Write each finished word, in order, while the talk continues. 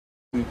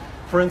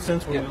For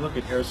instance, when we look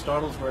at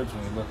Aristotle's words,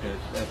 when we look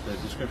at the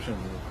description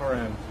of the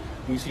Quran,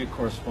 we see a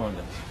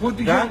correspondence. Well,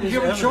 you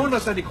haven't shown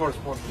us any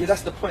correspondence. Yeah,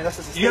 that's the point. That's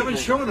a statement. You haven't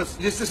shown us.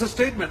 This is a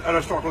statement.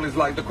 Aristotle is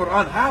like the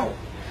Quran. How?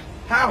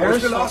 How?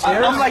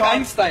 I'm like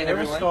Einstein,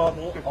 everyone.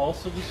 Aristotle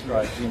also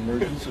describes the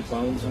emergence of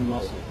bones and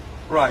muscle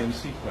in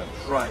sequence.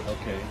 Right.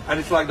 Okay. And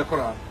it's like the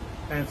Quran.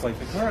 And it's like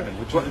the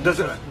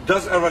Quran.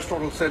 Does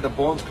Aristotle say the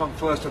bones come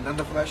first and then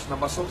the flesh and the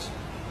muscles?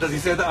 Does he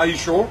say that? Are you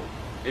sure?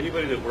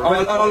 Anybody that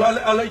works.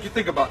 I'll let you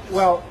think about this.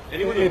 Well,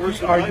 anybody that works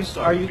with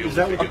Einstein. Is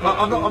that what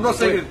I'm not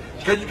saying it.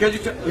 Can you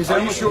are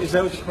you sure? Is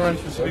that what the Quran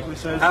specifically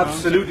says?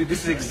 Absolutely.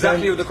 This is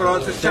exactly what the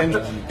Quran says.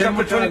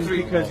 Chapter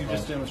 23. Because you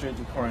just demonstrated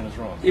the Quran is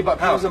wrong. Yeah, but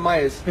Pros and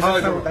Myers.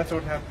 That's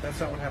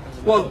not what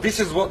happens. Well, this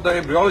is what the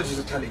embryologists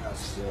are telling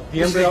us.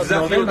 This is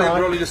exactly what the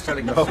embryologists are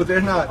telling us. No,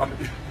 they're not.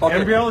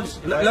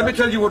 Embryologists. Let me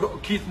tell you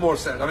what Keith Moore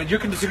said. I mean, you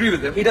can disagree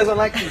with him. He doesn't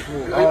like Keith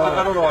Moore.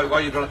 I don't know why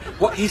you don't.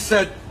 What he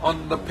said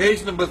on the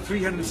page number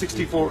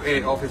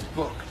 364A of his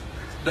book,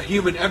 The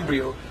Human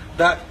Embryo,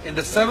 that in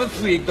the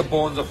 7th week the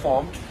bones are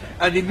formed,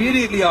 and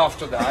immediately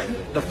after that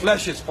the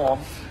flesh is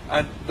formed,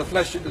 and the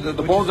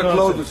bones are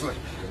clothed with flesh.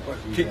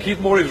 Keith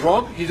Moore is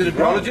wrong. He's an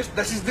embryologist.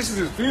 This is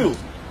his field.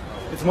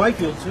 It's my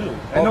field too.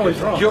 I know he's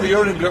wrong.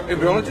 You're an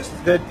embryologist?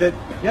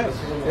 Yes.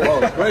 Oh,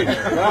 great!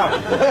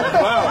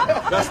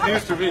 Wow, that's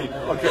news to me.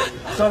 Okay.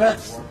 So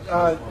that's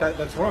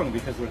wrong,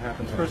 because what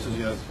happens first is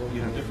you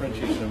have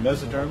differentiation of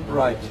mesoderm.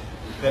 Right.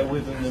 That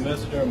within the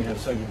mesoderm you have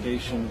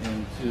segregation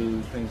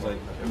into things like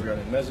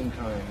embryonic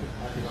mesenchyme,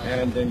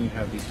 and then you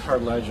have these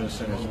cartilaginous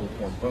centers will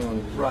form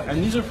bone. Right.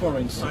 And these are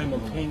forming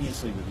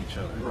simultaneously with each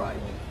other.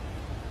 Right.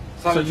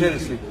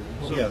 Simultaneously.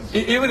 Yes.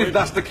 Even if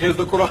that's the case,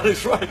 the Quran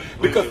is right,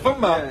 because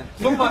thumma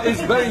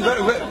is very,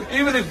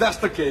 even if that's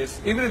the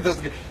case,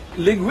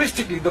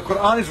 linguistically the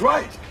Quran is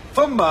right.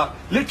 Thumma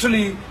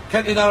literally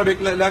can in Arabic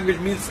language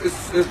means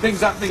things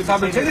happening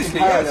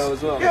simultaneously. Yes.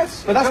 As well.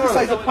 Yes. But that's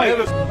besides the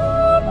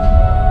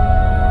point.